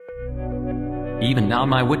Even now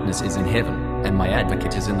my witness is in heaven, and my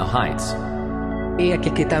advocate is in the heights. He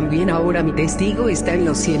aquí que también ahora mi testigo está en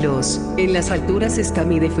los cielos, en las alturas está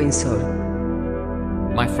mi defensor.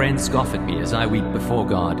 My friends scoff at me as I weep before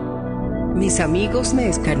God. Mis amigos me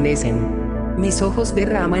escarnecen. Mis ojos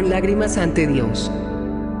derraman lágrimas ante Dios.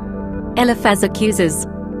 Eliphaz accuses.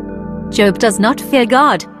 Job does not fear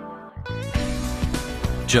God.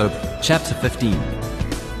 Job, chapter 15.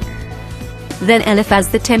 Then Eliphaz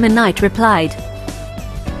the Temanite replied,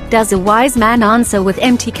 Does a wise man answer with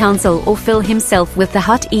empty counsel or fill himself with the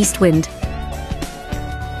hot east wind?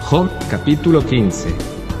 Job, capítulo 15.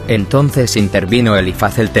 Entonces intervino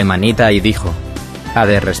Elifaz el temanita y dijo: ¿Ha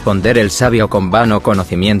de responder el sabio con vano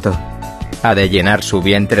conocimiento? ¿Ha de llenar su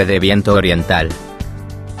vientre de viento oriental?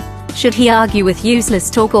 Should he argue with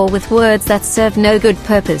useless talk or with words that serve no good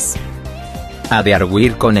purpose? ¿Ha de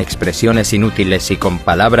arguir con expresiones inútiles y con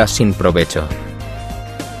palabras sin provecho?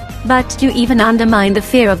 But you even undermine the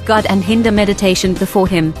fear of God and hinder meditation before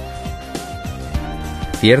him.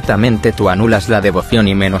 Ciertamente tú anulas la devoción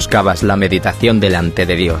y menoscabas la meditación delante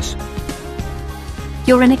de Dios.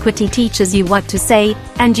 Your iniquity teaches you what to say,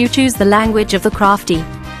 and you choose the language of the crafty.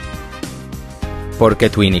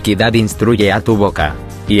 Porque tu iniquidad instruye a tu boca,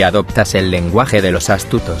 y adoptas el lenguaje de los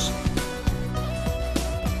astutos.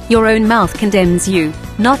 Your own mouth condemns you,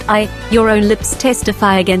 not I, your own lips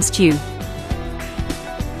testify against you.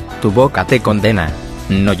 Tu boca te condena,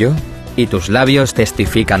 no yo, y tus labios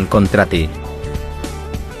testifican contra ti.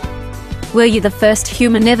 Were you the first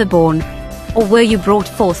human ever born? Or were you brought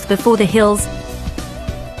forth before the hills?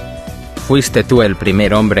 Fuiste tú el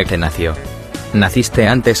primer hombre que nació. Naciste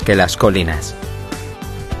antes que las colinas.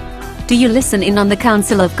 Do you listen in on the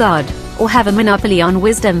counsel of God, or have a monopoly on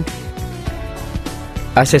wisdom?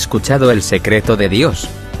 Has escuchado el secreto de Dios,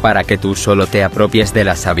 para que tú solo te apropies de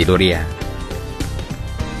la sabiduría.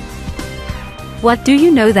 What do you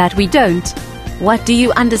know that we don't? What do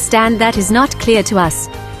you understand that is not clear to us?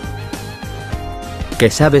 ¿Qué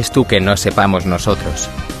sabes tú que no sepamos nosotros?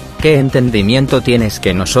 ¿Qué entendimiento tienes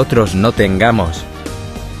que nosotros no tengamos?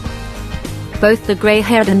 Both the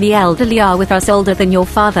gray-haired and the elderly are with us older than your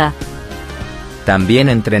father. También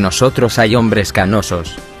entre nosotros hay hombres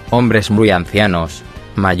canosos, hombres muy ancianos,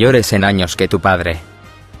 mayores en años que tu padre.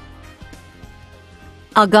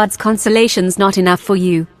 Are God's consolations not enough for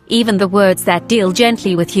you, even the words that deal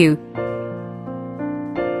gently with you?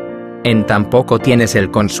 ¿En tan poco tienes el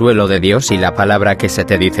consuelo de Dios y la palabra que se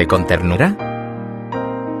te dice con ternura?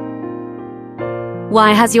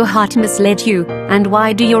 Why has your heart misled you, and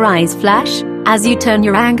why do your eyes flash, as you turn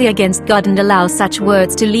your anger against God and allow such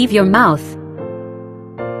words to leave your mouth?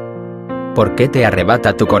 ¿Por qué te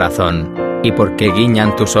arrebata tu corazón, y por qué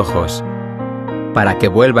guiñan tus ojos? Para que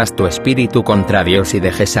vuelvas tu espíritu contra Dios y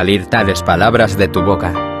dejes salir tales palabras de tu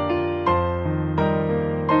boca.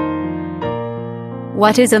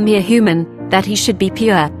 What is a mere human, that he should be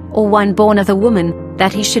pure, or one born of a woman,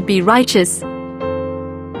 that he should be righteous?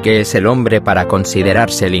 ¿Qué es el hombre para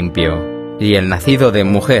considerarse limpio, y el nacido de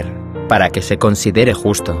mujer, para que se considere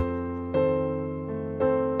justo?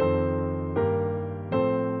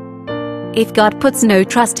 If God puts no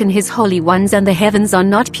trust in his holy ones and the heavens are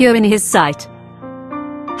not pure in his sight,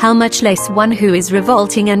 how much less one who is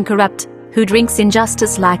revolting and corrupt, who drinks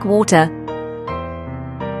injustice like water?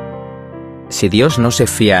 Si Dios no se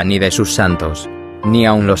fía ni de sus santos, ni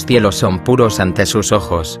aun los cielos son puros ante sus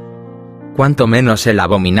ojos, cuánto menos el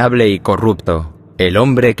abominable y corrupto, el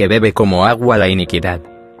hombre que bebe como agua la iniquidad.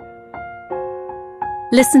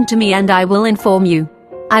 Listen to me and I will inform you.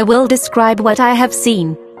 I will describe what I have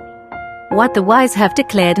seen. What the wise have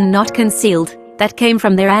declared and not concealed, that came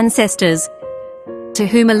from their ancestors, to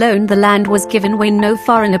whom alone the land was given when no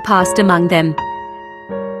foreigner passed among them.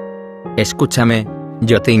 Escúchame,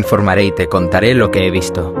 yo te informaré y te contaré lo que he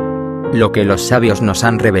visto. Lo que los sabios nos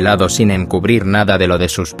han revelado sin encubrir nada de lo de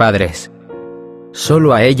sus padres.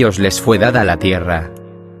 Solo a ellos les fue dada la tierra,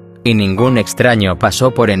 y ningún extraño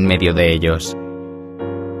pasó por en medio de ellos.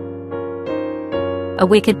 A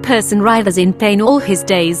wicked person writhes in pain all his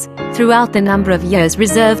days, throughout the number of years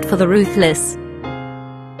reserved for the ruthless.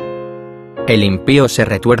 El impío se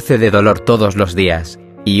retuerce de dolor todos los días,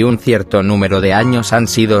 y un cierto número de años han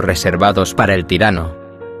sido reservados para el tirano.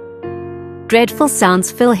 Dreadful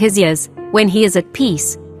sounds fill his ears, when he is at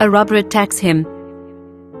peace, a robber attacks him.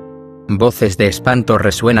 Voces de espanto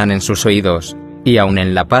resuenan en sus oídos, y aun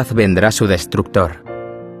en la paz vendrá su destructor.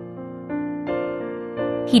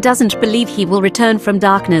 He doesn't believe he will return from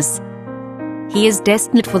darkness. He is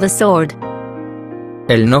destined for the sword.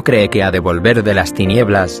 Él no cree que ha de volver de las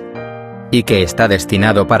tinieblas, y que está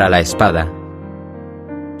destinado para la espada.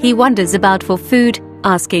 He wanders about for food,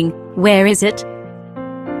 asking, "Where is it?"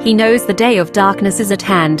 He knows the day of darkness is at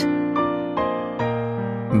hand.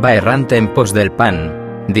 Va errante en pos del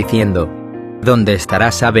pan, diciendo: ¿Dónde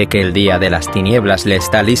estará? Sabe que el día de las tinieblas le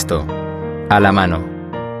está listo, a la mano.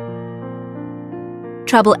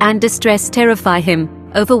 Trouble and distress terrify him,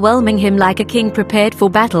 overwhelming him like a king prepared for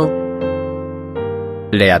battle.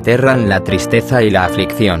 Le aterran la tristeza y la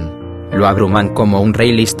aflicción, lo abruman como un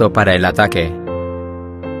rey listo para el ataque.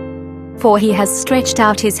 For he has stretched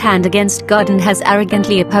out his hand against God and has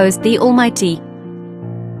arrogantly opposed the Almighty.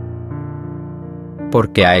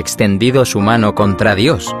 Porque ha extendido su mano contra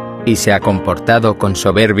Dios, y se ha comportado con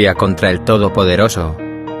soberbia contra el Todopoderoso.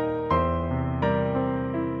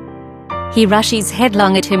 He rushes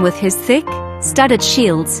headlong at him with his thick, studded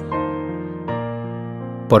shields.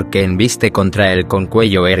 Porque embiste contra él con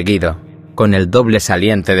cuello erguido, con el doble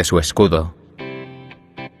saliente de su escudo.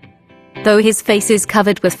 Though his face is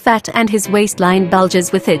covered with fat and his waistline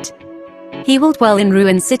bulges with it. He will dwell in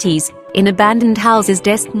ruined cities, in abandoned houses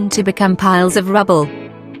destined to become piles of rubble.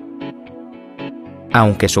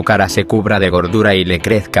 Aunque su cara se cubra de gordura y le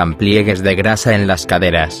crezcan pliegues de grasa en las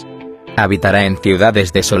caderas, habitará en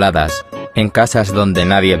ciudades desoladas, en casas donde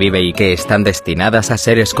nadie vive y que están destinadas a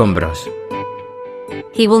ser escombros.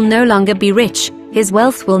 He will no longer be rich, his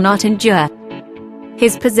wealth will not endure.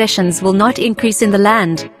 His possessions will not increase in the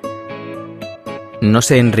land. No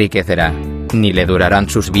se enriquecerá, ni le durarán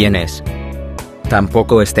sus bienes.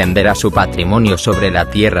 Tampoco extenderá su patrimonio sobre la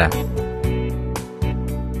tierra.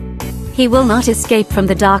 He will not escape from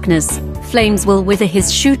the darkness, flames will wither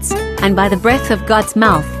his shoots, and by the breath of God's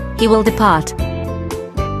mouth, he will depart.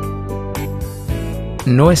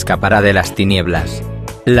 No escapará de las tinieblas.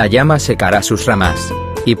 La llama secará sus ramas,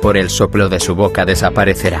 y por el soplo de su boca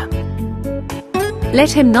desaparecerá.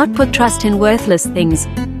 Let him not put trust in worthless things,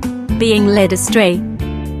 being led astray.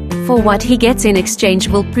 For what he gets in exchange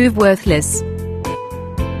will prove worthless.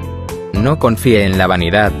 No confíe en la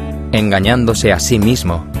vanidad, engañándose a sí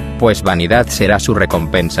mismo, pues vanidad será su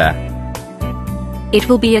recompensa. It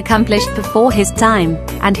will be accomplished before his time,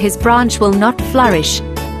 and his branch will not flourish.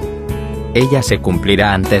 Ella se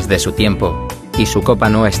cumplirá antes de su tiempo, y su copa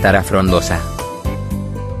no estará frondosa.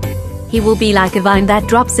 He will be like a vine that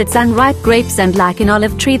drops its unripe grapes and like an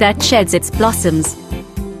olive tree that sheds its blossoms.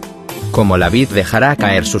 Como la vid dejará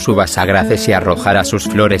caer sus uvas agraces y arrojará sus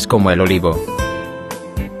flores como el olivo.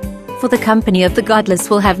 For the company of the godless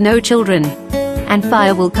will have no children, and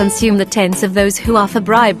fire will consume the tents of those who offer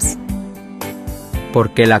bribes.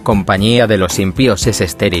 Porque la compañía de los impíos es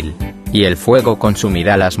estéril, y el fuego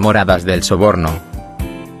consumirá las moradas del soborno.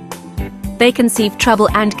 They conceive trouble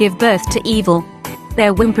and give birth to evil.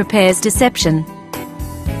 Their womb prepares deception.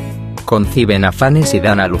 Conciben afanes y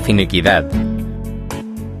dan a luz iniquidad.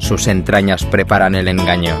 Sus entrañas preparan el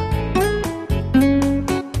engaño.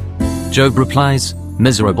 Job replies,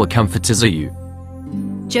 "Miserable comforters are you."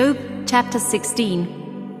 Job chapter 16.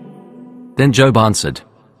 Then Job answered,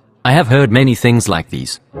 "I have heard many things like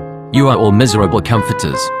these. You are all miserable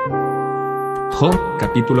comforters." Job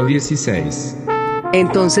capítulo 16.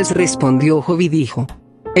 Entonces respondió Job y dijo: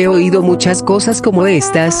 He oído muchas cosas como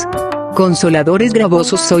estas. Consoladores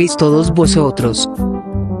gravosos sois todos vosotros.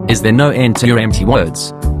 Is there no end to your empty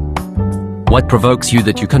words? What provokes you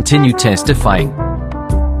that you continue testifying?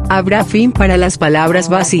 ¿Habrá fin para las palabras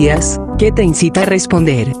vacías? ¿Qué te incita a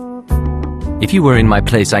responder? If you were in my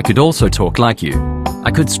place, I could also talk like you.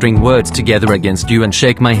 I could string words together against you and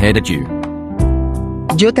shake my head at you.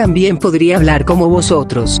 Yo también podría hablar como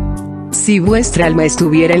vosotros. Si vuestra alma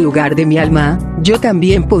estuviera en lugar de mi alma, yo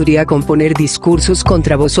también podría componer discursos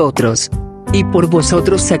contra vosotros. Y por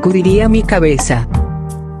vosotros sacudiría mi cabeza.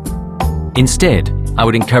 Instead, I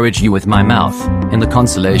would encourage you with my mouth, and the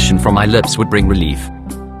consolation from my lips would bring relief.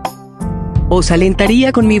 Os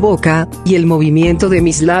alentaría con mi boca, y el movimiento de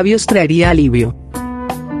mis labios traería alivio.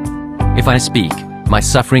 If I speak, my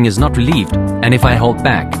suffering is not relieved, and if I hold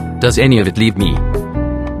back, does any of it leave me?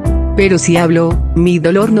 Pero si hablo, mi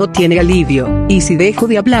dolor no tiene alivio, y si dejo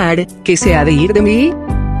de hablar, ¿qué se ha de ir de mí?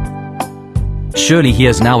 Surely he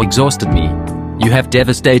has now exhausted me. You have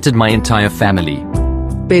devastated my entire family.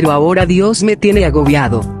 Pero ahora Dios me tiene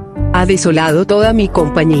agobiado. Ha desolado toda mi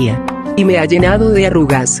compañía, y me ha llenado de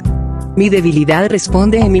arrugas. Mi debilidad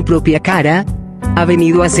responde en mi propia cara. Ha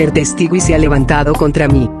venido a ser testigo y se ha levantado contra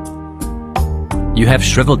mí. You have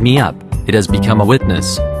shriveled me up. It has become a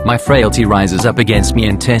witness. My frailty rises up against me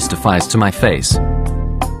and testifies to my face.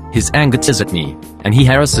 His anger tears at me, and he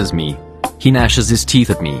harasses me. He gnashes his teeth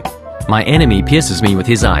at me. My enemy pierces me with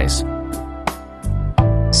his eyes.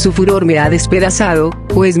 Su furor me ha despedazado,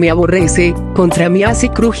 pues me aborrece, contra mí hace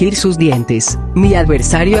crujir sus dientes. Mi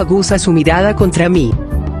adversario aguza su mirada contra mí.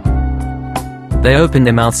 They open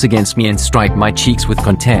their mouths against me and strike my cheeks with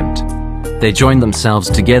contempt. They join themselves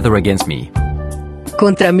together against me.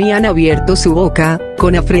 Contra mí han abierto su boca,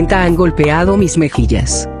 con afrenta han golpeado mis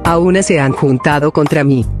mejillas, aún se han juntado contra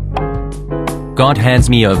mí. God hands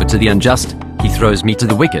me over to the unjust, he throws me to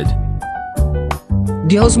the wicked.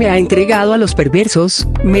 Dios me ha entregado a los perversos,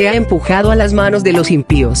 me ha empujado a las manos de los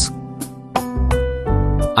impíos.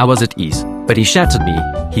 I was at ease, but he shattered me,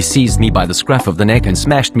 he seized me by the scruff of the neck and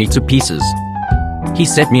smashed me to pieces. He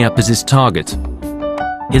set me up as his target.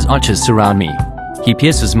 His archers surround me. He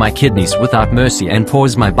pierces my kidneys without mercy and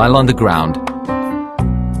pours my bile on the ground.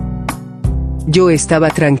 Yo estaba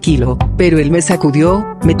tranquilo, pero él me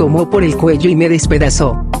sacudió, me tomó por el cuello y me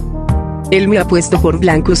despedazó. Él me ha puesto por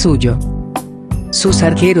blanco suyo. Sus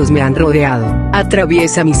arqueros me han rodeado,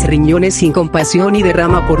 atraviesa mis riñones sin compasión y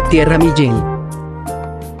derrama por tierra mi hiel.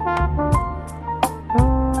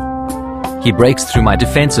 He breaks through my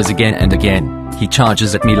defenses again and again. He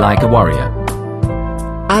charges at me like a warrior.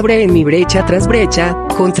 Abre en mi brecha tras brecha,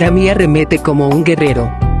 contra mí arremete como un guerrero.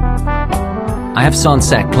 I have sewn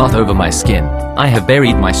sackcloth over my skin. I have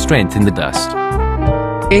buried my strength in the dust.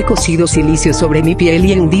 He cosido silicio sobre mi piel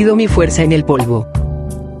y he hundido mi fuerza en el polvo.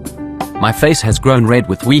 My face has grown red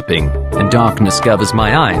with weeping, and darkness covers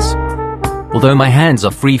my eyes. Although my hands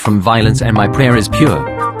are free from violence and my prayer is pure.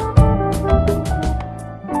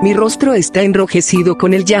 Mi rostro está enrojecido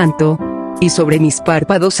con el llanto, y sobre mis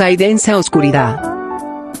párpados hay densa oscuridad.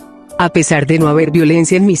 A pesar de no haber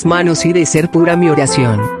violencia en mis manos y de ser pura mi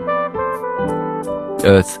oración.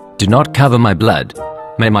 Earth, do not cover my blood.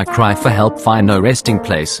 May my cry for help find no resting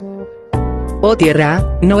place. Oh tierra,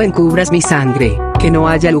 no encubras mi sangre, que no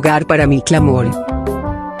haya lugar para mi clamor.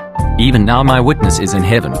 Even now my witness is in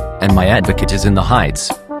heaven, and my advocate is in the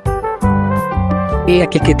heights. He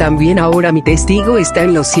aquí que también ahora mi testigo está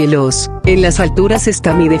en los cielos, en las alturas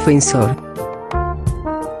está mi defensor.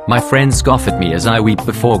 My friends scoff at me as I weep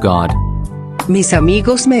before God. Mis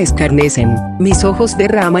amigos me escarnecen, mis ojos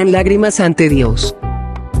derraman lágrimas ante Dios.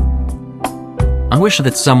 I wish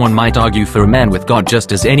that someone might argue for a man with God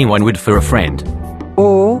just as anyone would for a friend.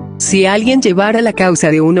 Oh, si alguien llevara la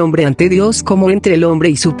causa de un hombre ante Dios como entre el hombre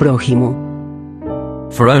y su prójimo.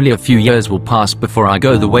 For only a few years will pass before I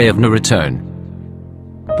go the way of no return.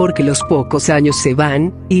 Porque los pocos años se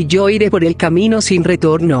van, y yo iré por el camino sin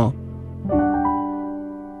retorno.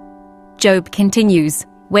 Job continues,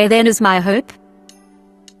 where then is my hope?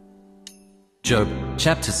 Job,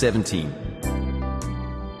 chapter 17.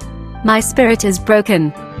 My spirit is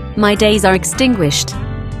broken. My days are extinguished.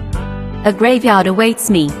 A graveyard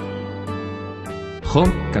awaits me. Job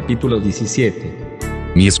capítulo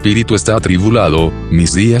 17. Mi espíritu está atribulado,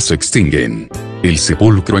 mis días se extinguen. El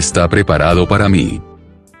sepulcro está preparado para mí.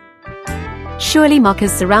 Surely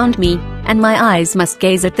mockers surround me, and my eyes must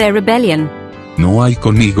gaze at their rebellion. No hay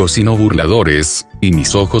conmigo sino burladores, y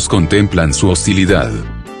mis ojos contemplan su hostilidad.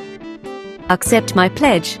 Accept my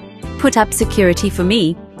pledge. Put up security for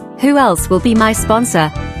me. Who else will be my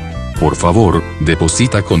sponsor? Por favor,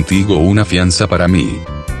 deposita contigo una fianza para mí.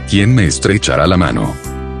 ¿Quién me estrechará la mano?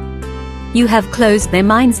 You have closed their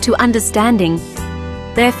minds to understanding.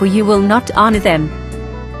 Therefore you will not honor them.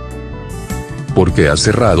 Porque has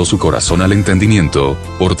cerrado su corazón al entendimiento,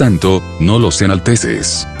 por tanto, no los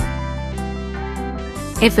enalteces.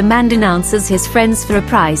 If a man denounces his friends for a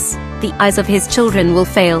price, the eyes of his children will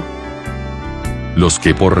fail. Los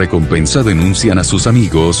que por recompensa denuncian a sus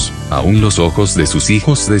amigos, aún los ojos de sus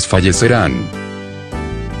hijos desfallecerán.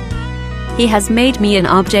 He has made me an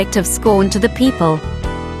object of scorn to the people.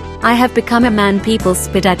 I have become a man people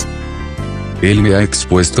spit at. Él me ha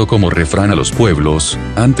expuesto como refrán a los pueblos,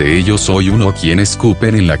 ante ellos soy uno a quien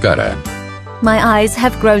escupen en la cara. My eyes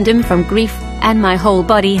have grown dim from grief, and my whole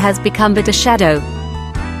body has become but a shadow.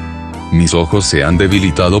 Mis ojos se han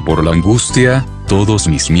debilitado por la angustia, todos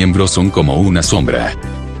mis miembros son como una sombra.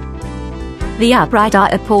 The upright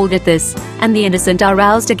are appalled at this, and the innocent are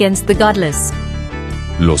roused against the godless.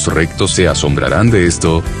 Los rectos se asombrarán de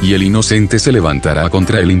esto, y el inocente se levantará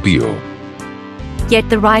contra el impío. Yet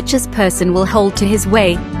the righteous person will hold to his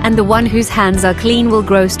way, and the one whose hands are clean will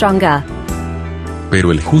grow stronger.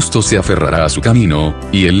 Pero el justo se aferrará a su camino,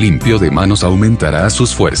 y el limpio de manos aumentará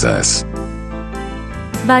sus fuerzas.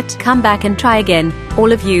 But come back and try again,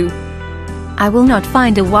 all of you. I will not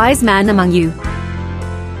find a wise man among you.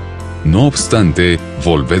 No obstante,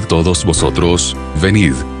 volved todos vosotros,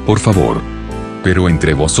 venid, por favor. Pero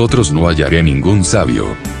entre vosotros no hallaré ningún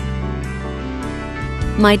sabio.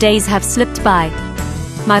 My days have slipped by.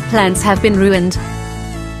 My plans have been ruined.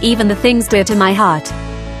 Even the things dear to my heart.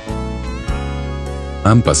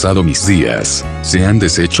 Han pasado mis días, se han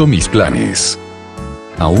deshecho mis planes.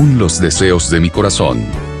 aún los deseos de mi corazón.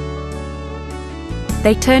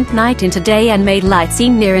 They turned night into day and made light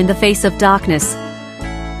seem near in the face of darkness.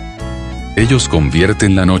 Ellos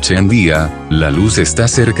convierten la noche en día, la luz está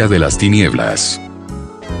cerca de las tinieblas.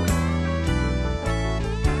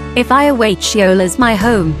 If I await Sheol as my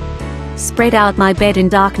home, spread out my bed in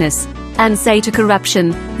darkness, and say to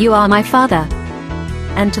corruption, you are my father,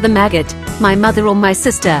 and to the maggot, my mother or my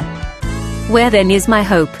sister, where then is my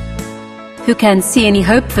hope? Who can see any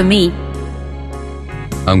hope for me?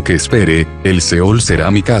 Aunque espere, el Seol será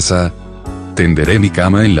mi casa. Tenderé mi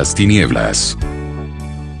cama en las tinieblas.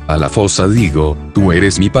 A la fosa digo, tú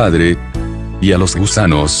eres mi padre. Y a los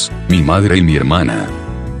gusanos, mi madre y mi hermana.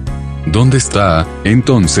 ¿Dónde está,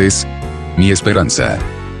 entonces, mi esperanza?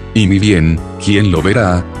 Y mi bien, ¿quién lo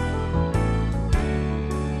verá?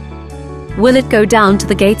 Will it go down to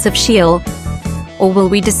the gates of Sheol, or will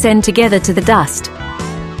we descend together to the dust?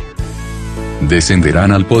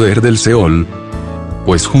 Descenderán al poder del Seol,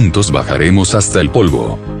 pues juntos bajaremos hasta el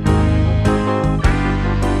polvo.